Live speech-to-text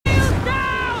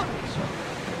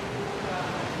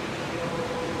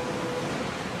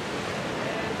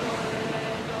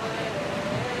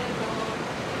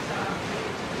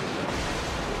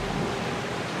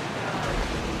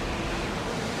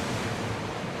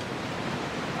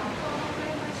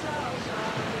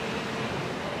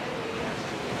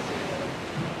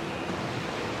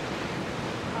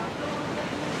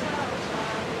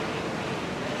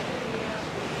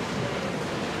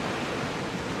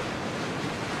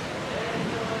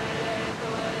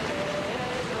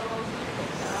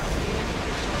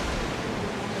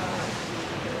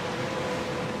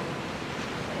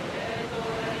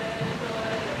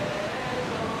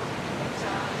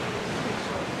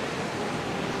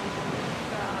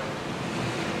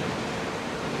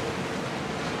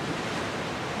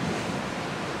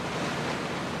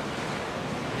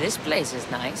This place is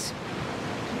nice.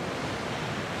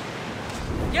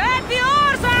 Get the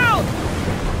oars out!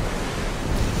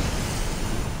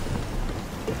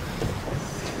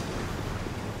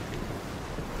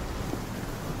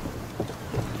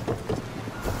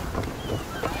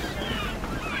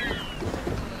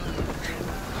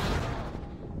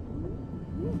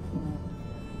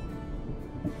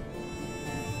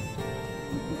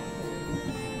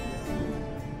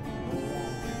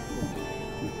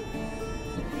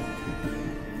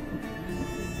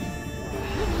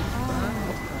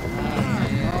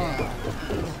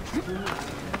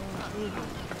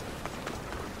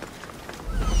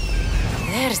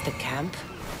 There's the camp.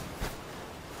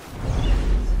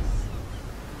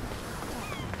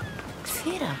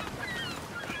 Thera.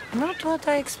 Not what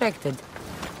I expected.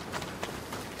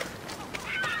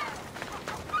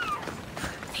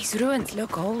 These ruins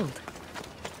look old.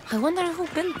 I wonder who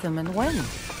built them and when.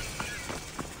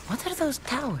 What are those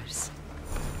towers?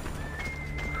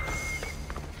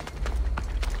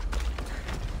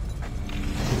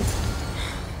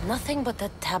 Nothing but a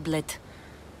tablet.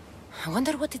 I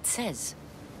wonder what it says.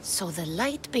 So the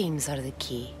light beams are the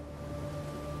key.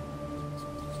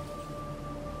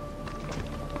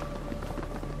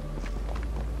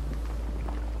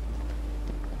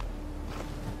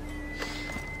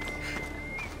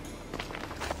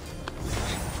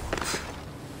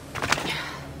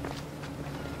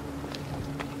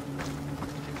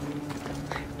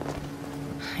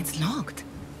 It's locked.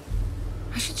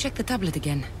 I should check the tablet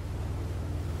again.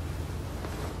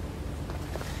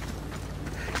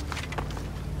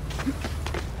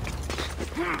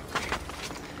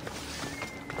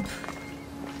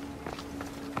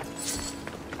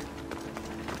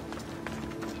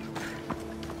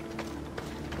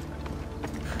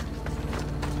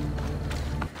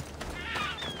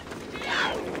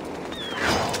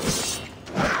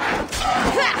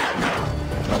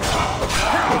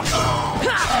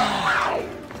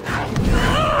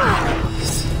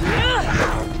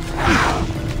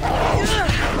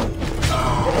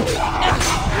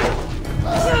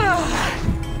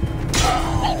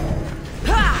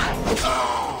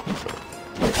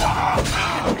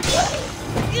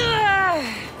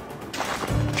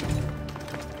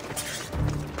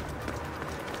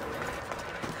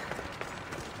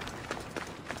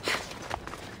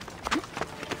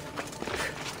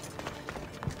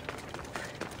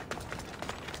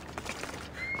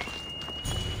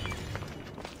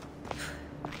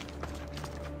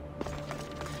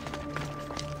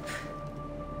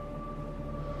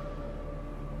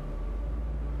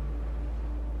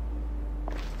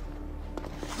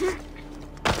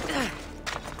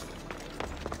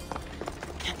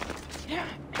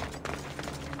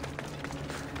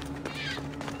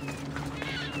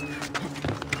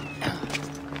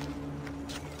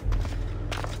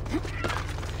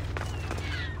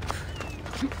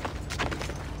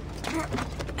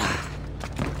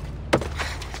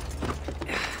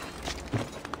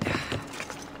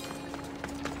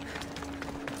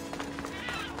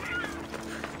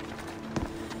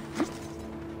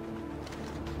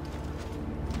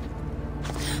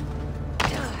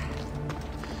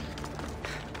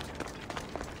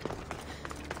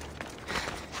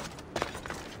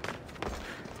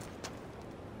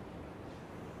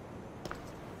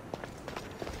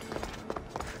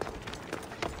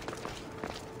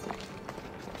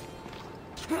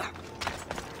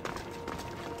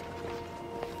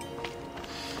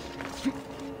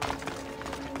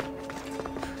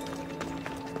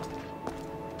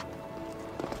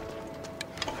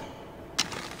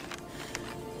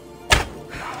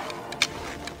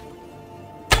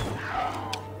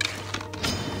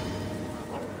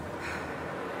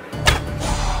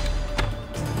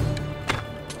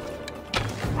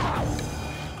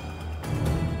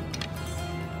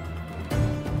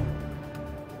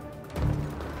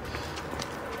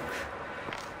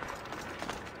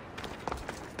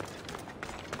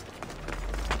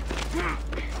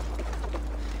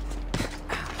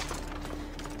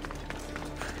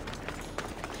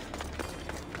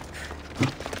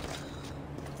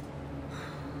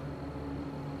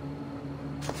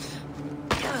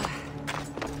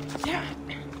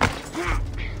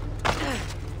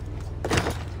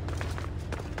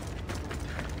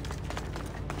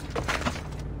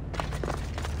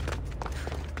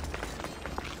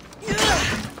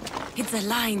 It's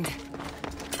aligned.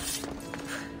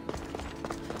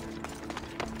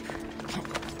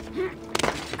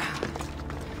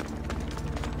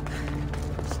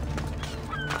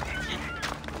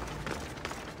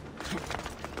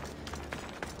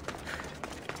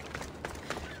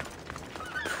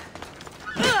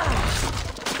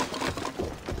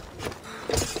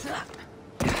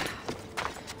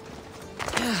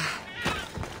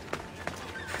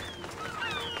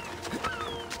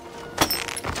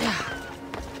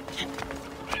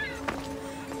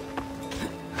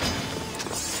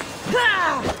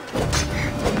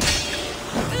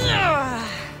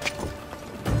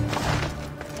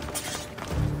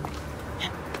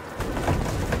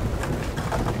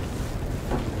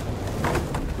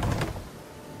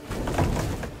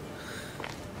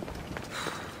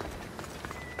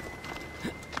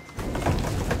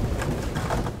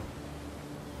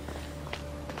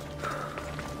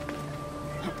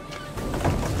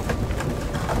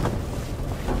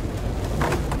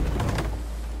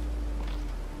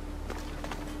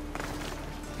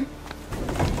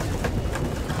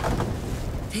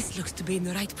 to be in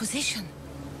the right position.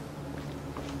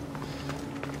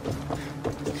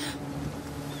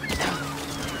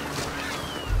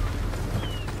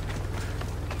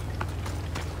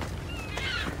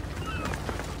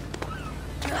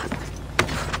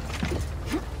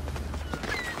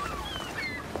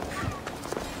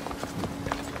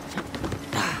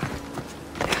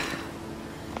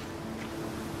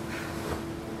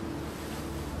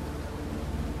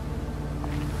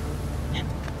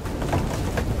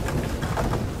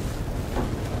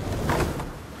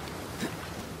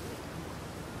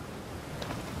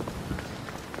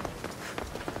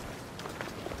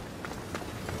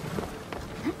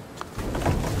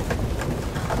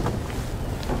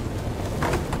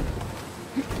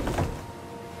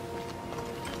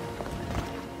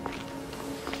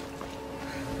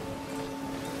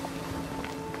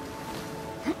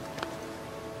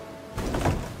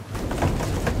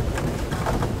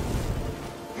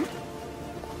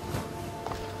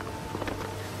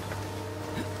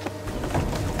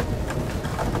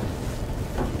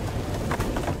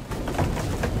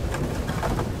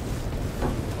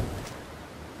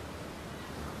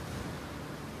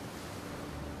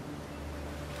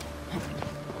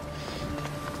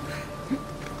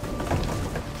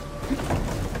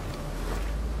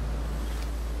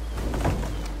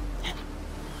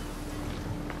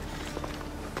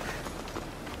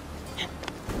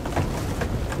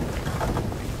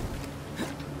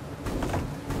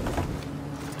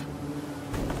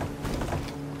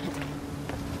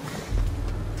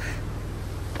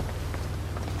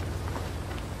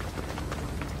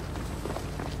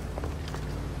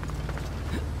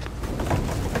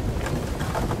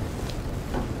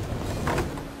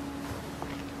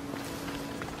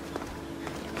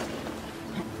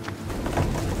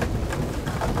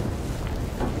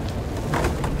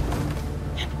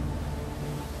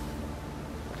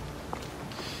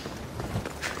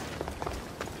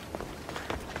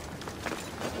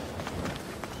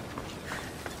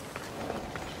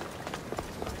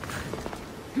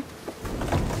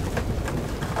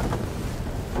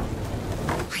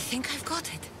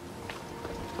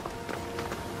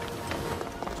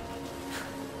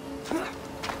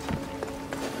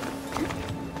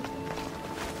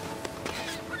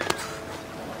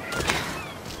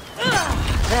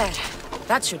 There.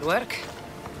 That should work.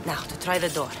 Now, to try the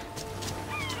door.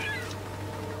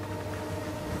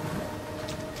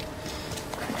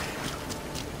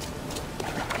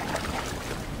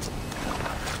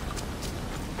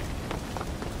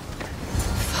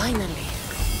 Finally.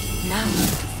 Now,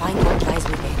 to find what lies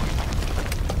within.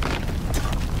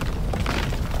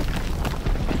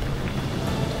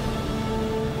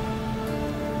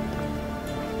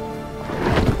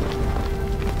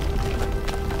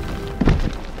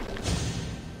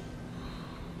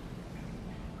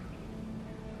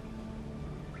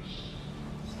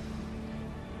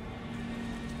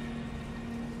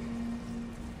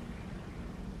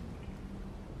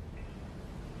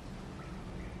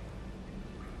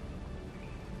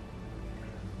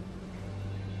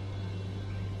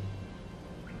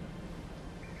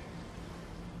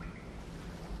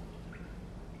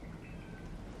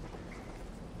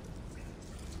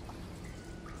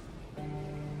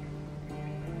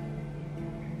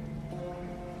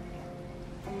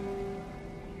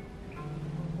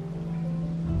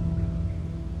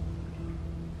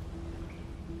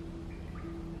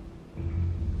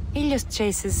 He just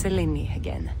chases Selene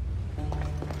again.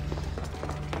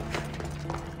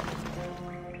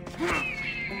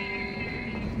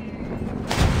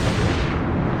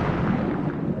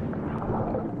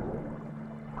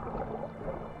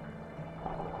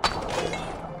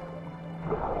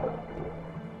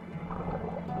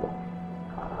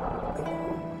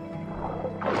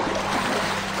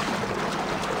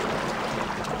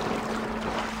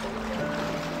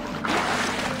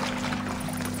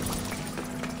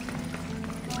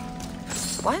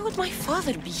 Why would my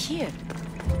father be here?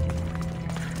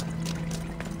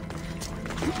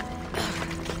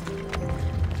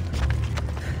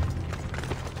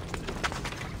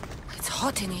 It's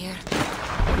hot in here.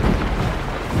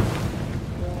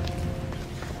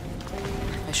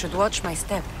 I should watch my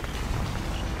step.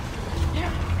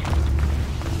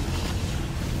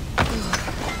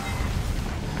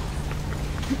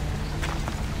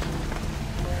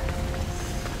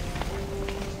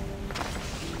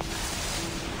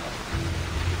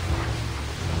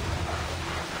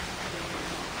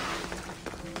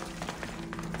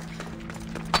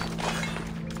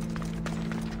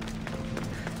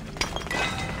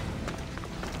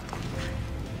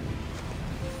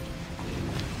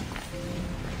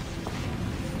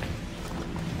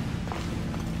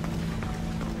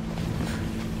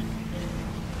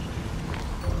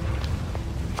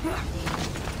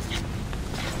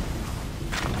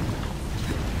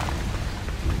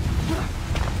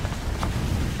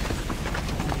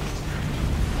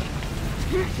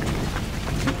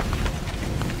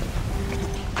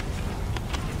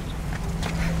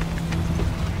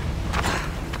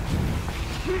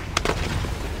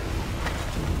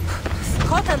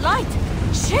 light!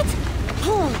 Shit!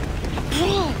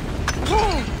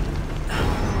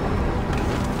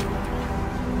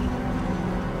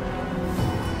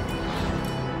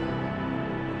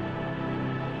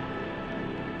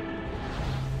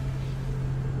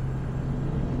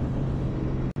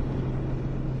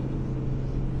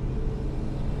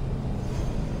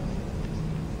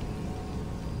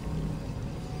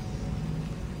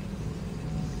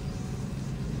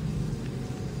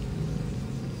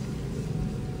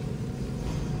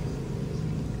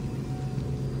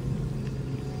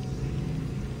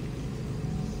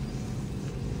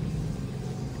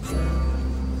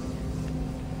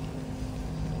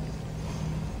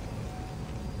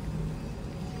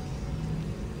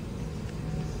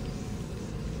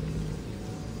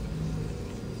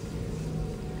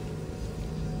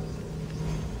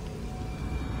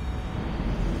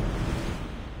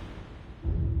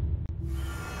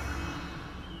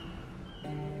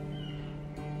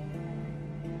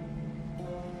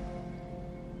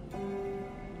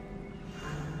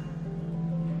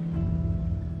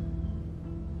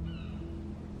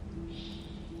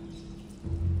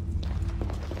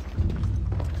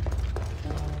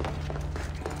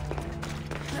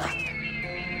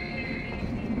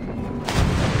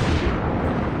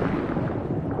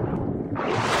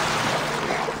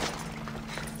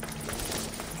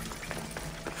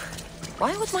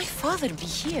 Why would my father be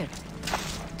here?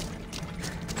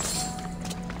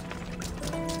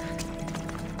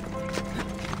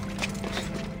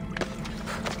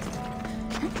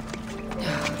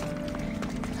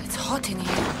 It's hot in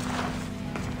here.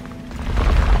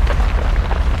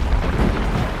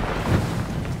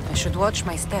 I should watch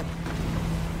my step.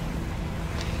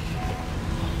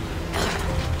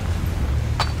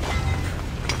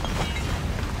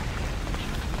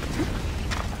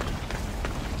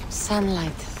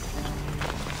 Sunlight.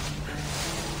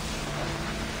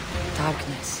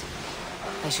 Darkness.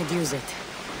 I should use it.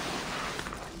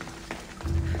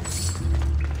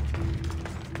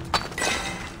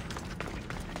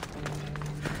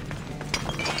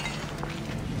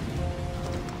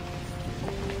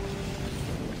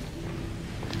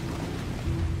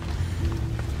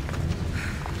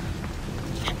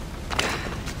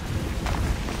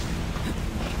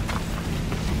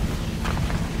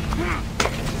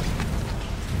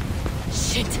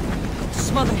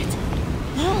 Smother it.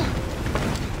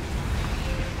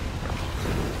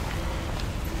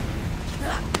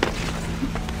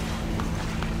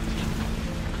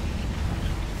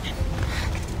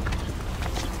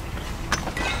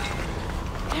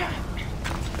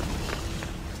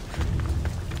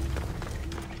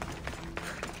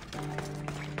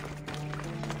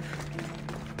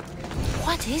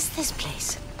 What is this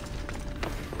place?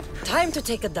 Time to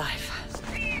take a dive.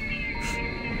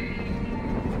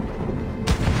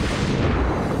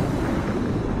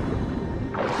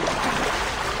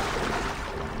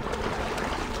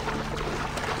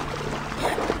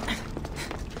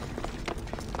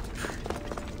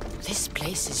 This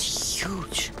place is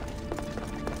huge.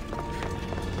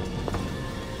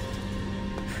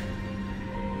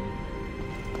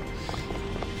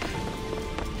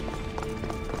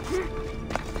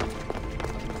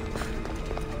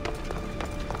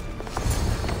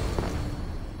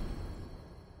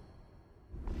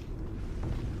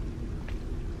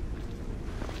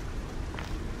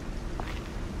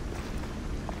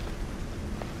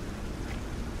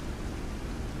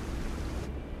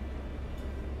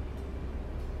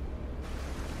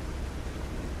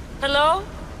 Hello?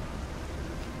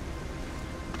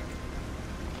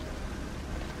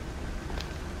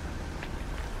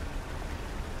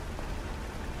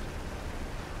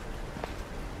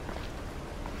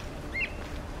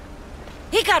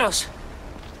 Ikaros!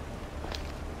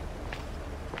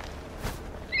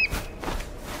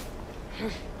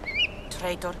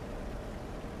 Traitor.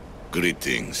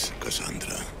 Greetings,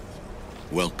 Cassandra.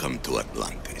 Welcome to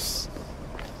Atlantis.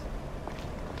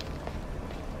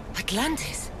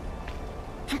 Atlantis?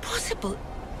 Impossible.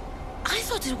 I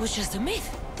thought it was just a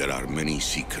myth. There are many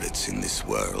secrets in this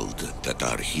world that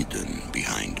are hidden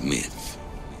behind myth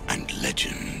and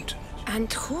legend.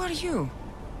 And who are you?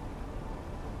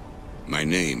 My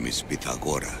name is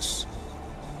Pythagoras.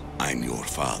 I'm your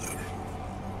father.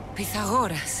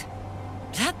 Pythagoras?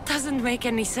 That doesn't make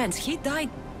any sense. He died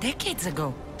decades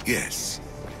ago. Yes,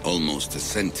 almost a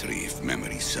century if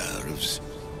memory serves.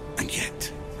 And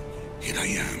yet, here I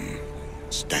am,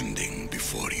 standing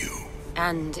before you.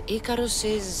 And Icarus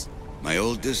is... My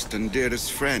oldest and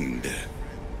dearest friend.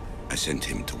 I sent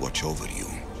him to watch over you.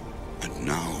 And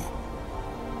now,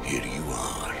 here you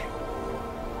are.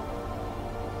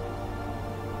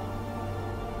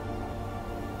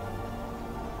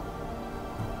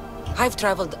 I've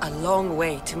traveled a long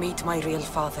way to meet my real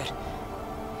father.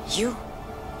 You?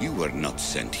 You were not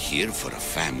sent here for a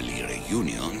family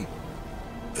reunion.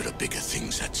 There are bigger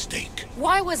things at stake.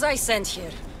 Why was I sent here?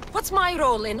 What's my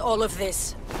role in all of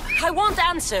this? I want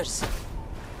answers.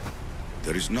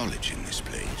 There is knowledge in this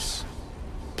place.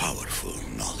 Powerful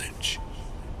knowledge.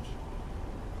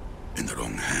 In the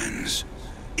wrong hands,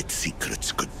 its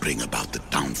secrets could bring about the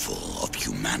downfall of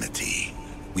humanity.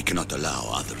 We cannot allow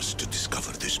others to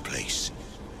discover this place.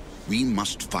 We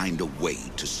must find a way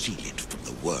to seal it from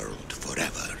the world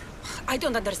forever. I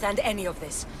don't understand any of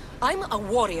this. I'm a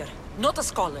warrior, not a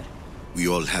scholar. We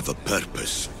all have a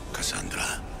purpose,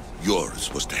 Cassandra.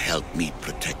 Yours was to help me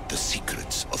protect the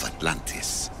secrets of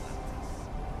Atlantis.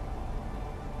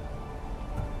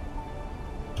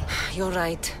 You're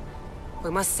right.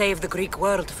 We must save the Greek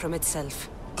world from itself.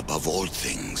 Above all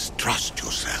things, trust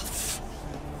yourself.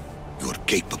 You're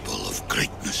capable of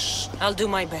greatness. I'll do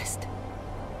my best.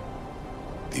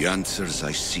 The answers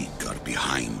I seek are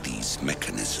behind these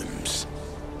mechanisms.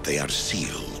 They are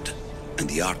sealed, and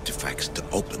the artifacts to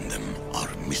open them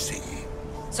are missing.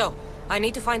 So, I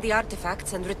need to find the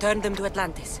artifacts and return them to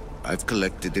Atlantis. I've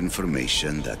collected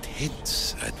information that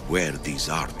hints at where these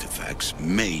artifacts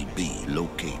may be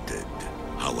located.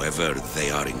 However,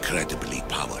 they are incredibly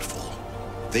powerful.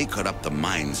 They corrupt the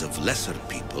minds of lesser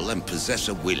people and possess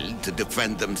a will to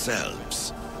defend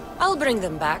themselves. I'll bring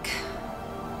them back.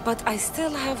 But I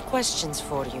still have questions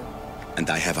for you. And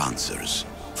I have answers.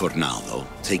 For now, though,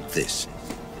 take this.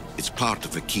 It's part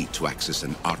of a key to access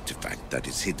an artifact that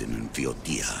is hidden in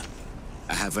Viotia.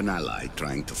 I have an ally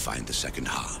trying to find the second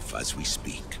half as we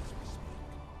speak.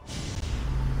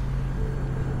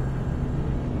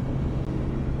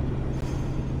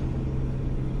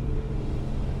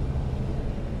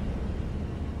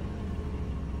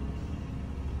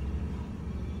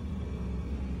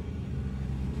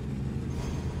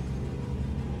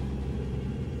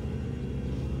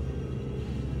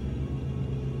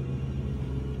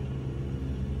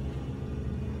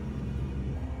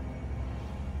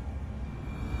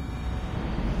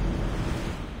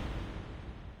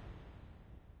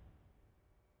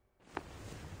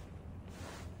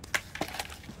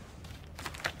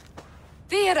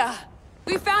 Theata!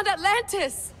 We found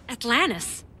Atlantis!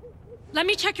 Atlantis? Let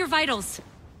me check your vitals.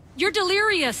 You're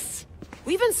delirious.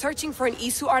 We've been searching for an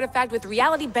Isu artifact with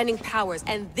reality-bending powers,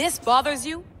 and this bothers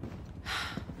you?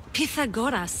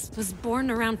 Pythagoras was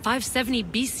born around 570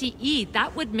 BCE.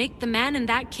 That would make the man in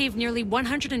that cave nearly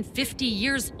 150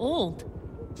 years old.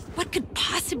 What could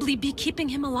possibly be keeping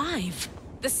him alive?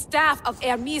 The staff of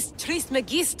Hermes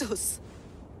Trismegistus!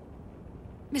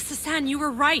 Mrs. San, you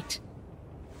were right.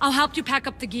 I'll help you pack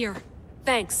up the gear.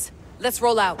 Thanks. Let's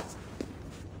roll out.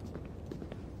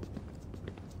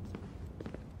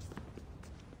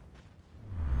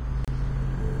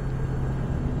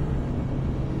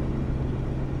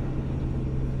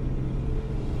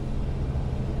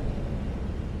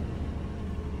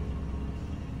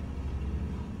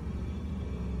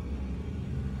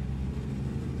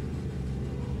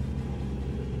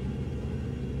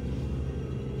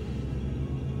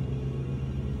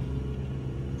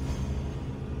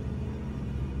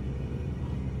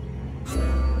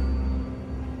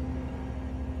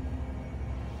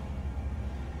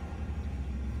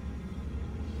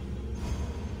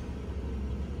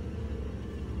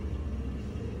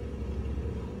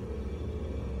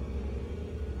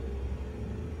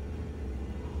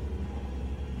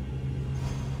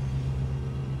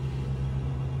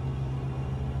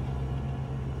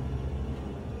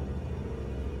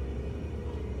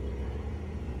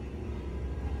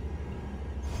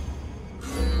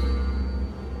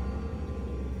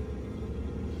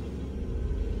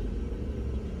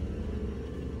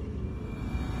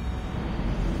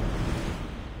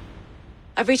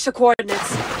 I've reached the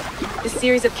coordinates. The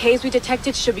series of caves we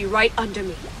detected should be right under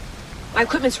me. My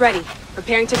equipment's ready,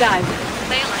 preparing to dive.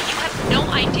 Layla, you have no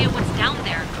idea what's down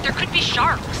there. There could be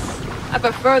sharks. I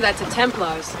prefer that to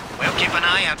Templars. We'll keep an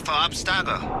eye out for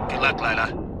Abstago. Good luck,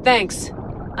 Layla. Thanks.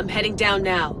 I'm heading down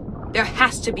now. There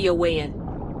has to be a way in.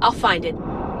 I'll find it.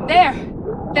 There!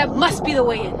 That must be the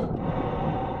way in.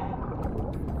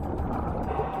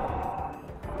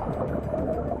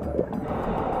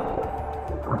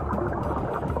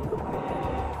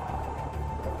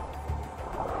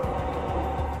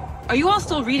 Are you all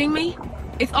still reading me?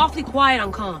 It's awfully quiet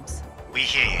on comms. We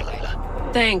hear you,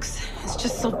 Layla. Thanks. It's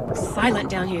just so silent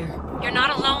down here. You're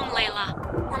not alone,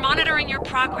 Layla. We're monitoring your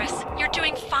progress. You're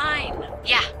doing fine.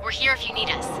 Yeah, we're here if you need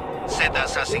us. Said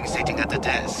there's nothing sitting at the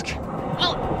desk.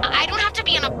 Well, I don't have to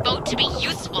be on a boat to be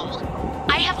useful.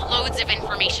 I have loads of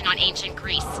information on ancient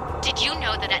Greece. Did you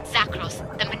know that at Zakros,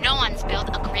 the Minoans built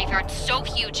a graveyard so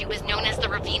huge it was known as the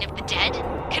Ravine of the Dead?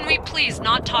 Can we please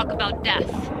not talk about death?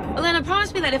 Elena,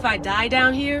 promise me that if I die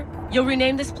down here, you'll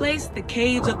rename this place the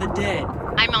Caves of the Dead.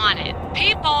 I'm on it.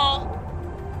 People!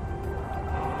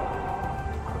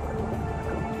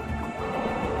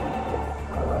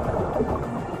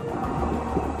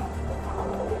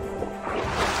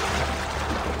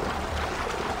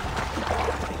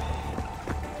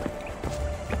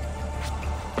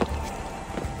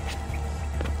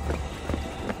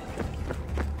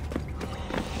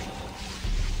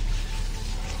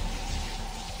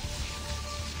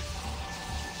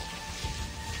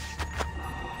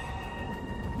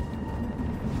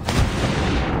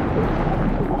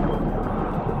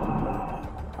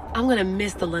 I'm gonna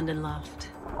miss the London loft.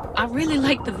 I really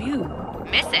like the view.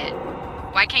 Miss it?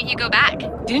 Why can't you go back?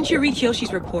 Didn't you read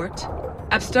Kyoshi's report?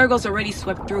 Abstergo's already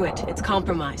swept through it. It's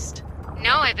compromised.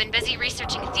 No, I've been busy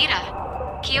researching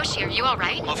Theta. Kiyoshi, are you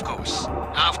alright? Of course.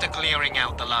 After clearing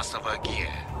out the last of her gear,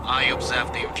 I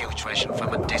observed the infiltration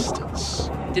from a distance.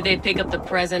 Did they pick up the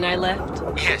present I left?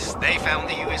 Yes, they found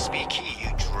the USB key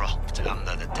you dropped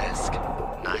under the desk.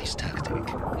 Nice tactic.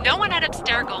 No one at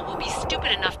Abstergo will be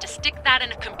stupid enough to stick that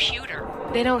in a computer.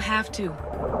 They don't have to.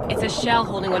 It's a shell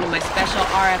holding one of my special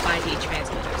RFID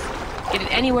transmitters. Get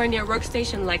it anywhere near a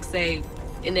workstation, like, say,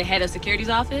 in the head of security's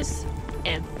office,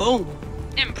 and boom.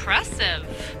 Impressive.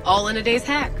 All in a day's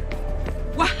hack.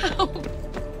 Wow!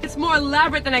 It's more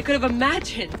elaborate than I could have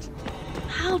imagined.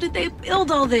 How did they build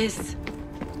all this?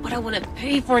 But I wouldn't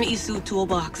pay for an Isu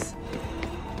toolbox.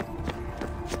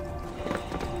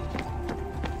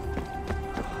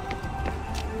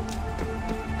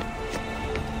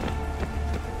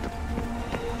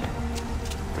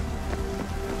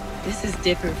 This is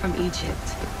different from Egypt.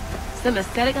 Some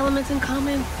aesthetic elements in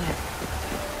common, but...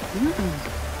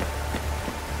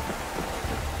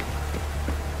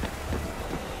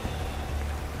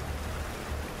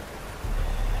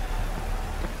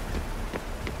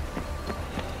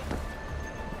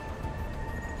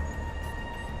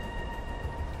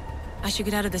 I should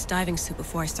get out of this diving suit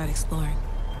before I start exploring.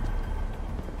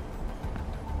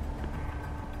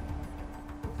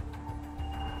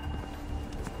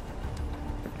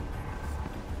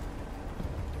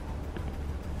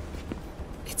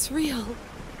 It's real.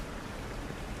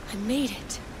 I made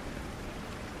it.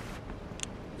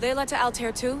 Layla to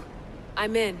Altair 2?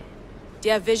 I'm in. Do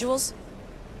you have visuals?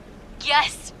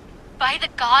 Yes! By the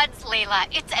gods, Layla,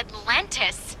 it's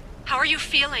Atlantis! How are you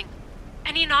feeling?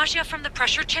 Any nausea from the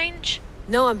pressure change?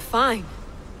 No, I'm fine.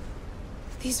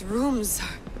 These rooms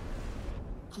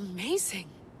are... amazing.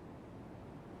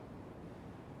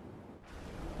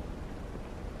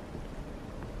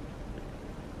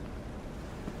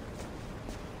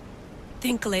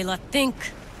 Think, Layla, think.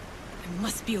 There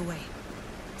must be a way.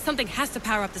 Something has to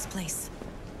power up this place.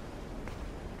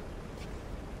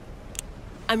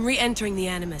 I'm re-entering the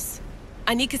Animus.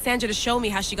 I need Cassandra to show me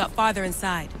how she got farther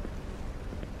inside.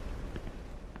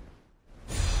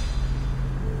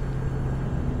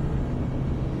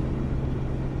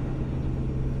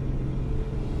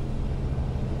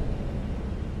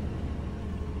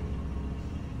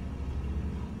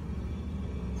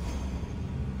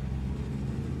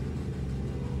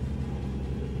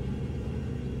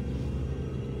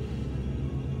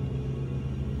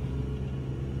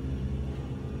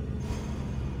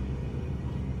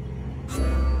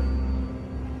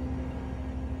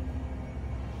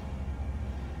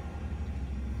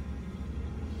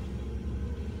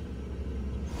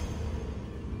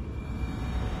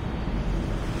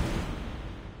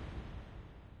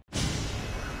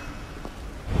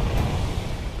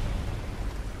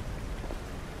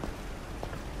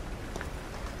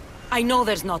 I know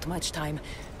there's not much time,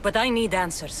 but I need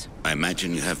answers. I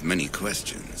imagine you have many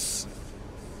questions.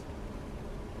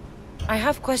 I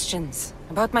have questions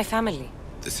about my family.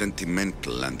 The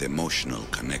sentimental and emotional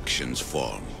connections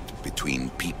formed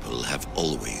between people have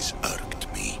always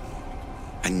irked me.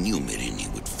 I knew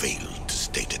Myrrine would fail to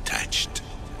stay detached.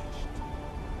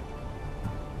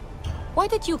 Why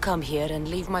did you come here and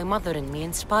leave my mother and me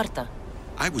in Sparta?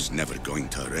 I was never going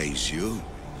to raise you.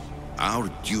 Our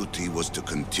duty was to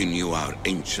continue our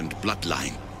ancient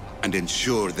bloodline and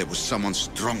ensure there was someone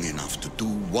strong enough to do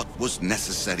what was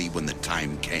necessary when the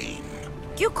time came.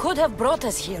 You could have brought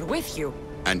us here with you.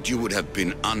 And you would have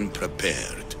been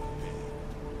unprepared.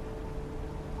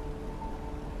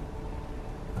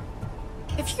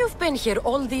 If you've been here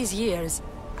all these years,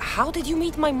 how did you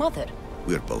meet my mother?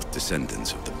 We're both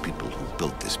descendants of the people who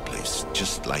built this place,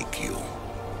 just like you.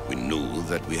 We knew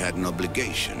that we had an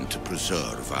obligation to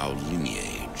preserve our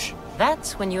lineage.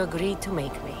 That's when you agreed to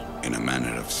make me. In a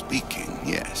manner of speaking,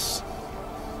 yes.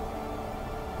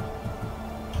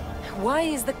 Why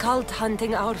is the cult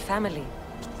hunting our family?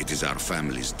 It is our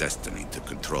family's destiny to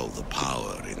control the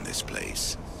power in this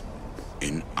place.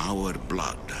 In our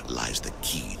blood lies the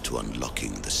key to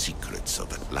unlocking the secrets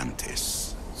of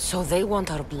Atlantis. So they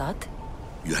want our blood?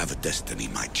 You have a destiny,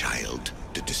 my child,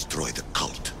 to destroy the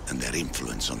cult and their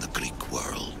influence on the Greek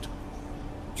world.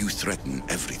 You threaten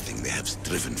everything they have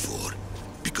striven for,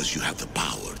 because you have the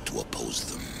power to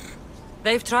oppose them.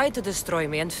 They've tried to destroy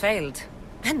me and failed.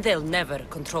 And they'll never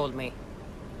control me.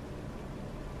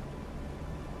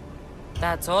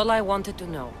 That's all I wanted to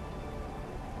know.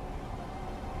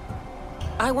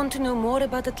 I want to know more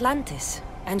about Atlantis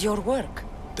and your work.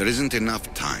 There isn't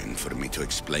enough time for me to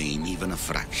explain even a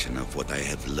fraction of what I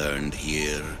have learned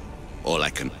here. All I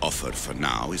can offer for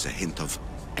now is a hint of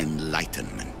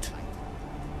enlightenment.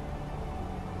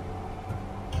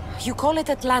 You call it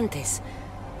Atlantis,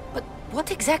 but what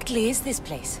exactly is this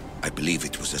place? I believe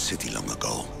it was a city long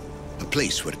ago. A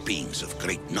place where beings of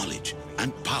great knowledge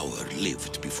and power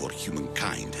lived before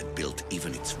humankind had built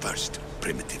even its first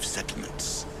primitive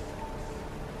settlements.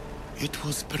 It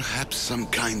was perhaps some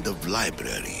kind of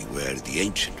library where the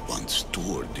Ancient Ones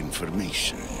stored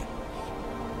information.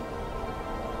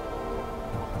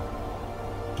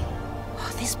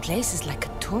 Oh, this place is like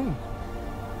a tomb.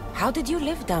 How did you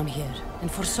live down here,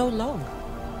 and for so long?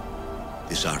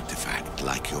 This artifact,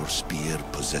 like your spear,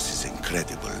 possesses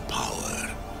incredible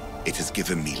power. It has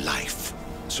given me life,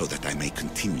 so that I may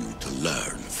continue to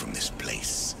learn from this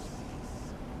place.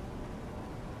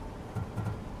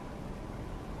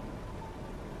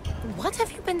 What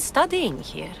have you been studying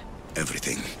here?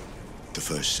 Everything. The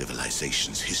first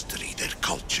civilization's history, their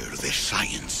culture, their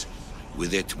science.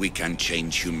 With it, we can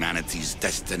change humanity's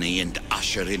destiny and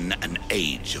usher in an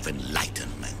age of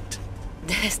enlightenment.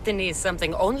 Destiny is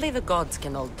something only the gods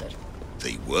can alter.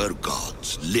 They were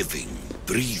gods, living,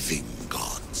 breathing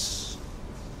gods.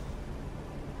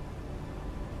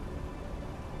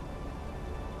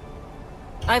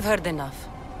 I've heard enough.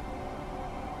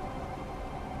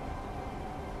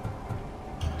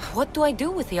 What do I do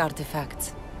with the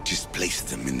artifacts? Just place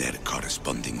them in their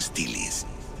corresponding steles,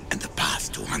 and the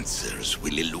path to answers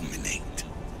will illuminate.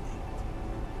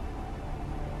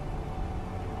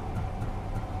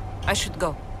 I should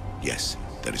go. Yes,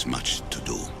 there is much to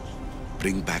do.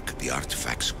 Bring back the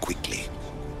artifacts quickly.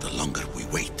 The longer we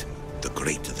wait, the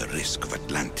greater the risk of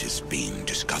Atlantis being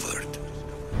discovered.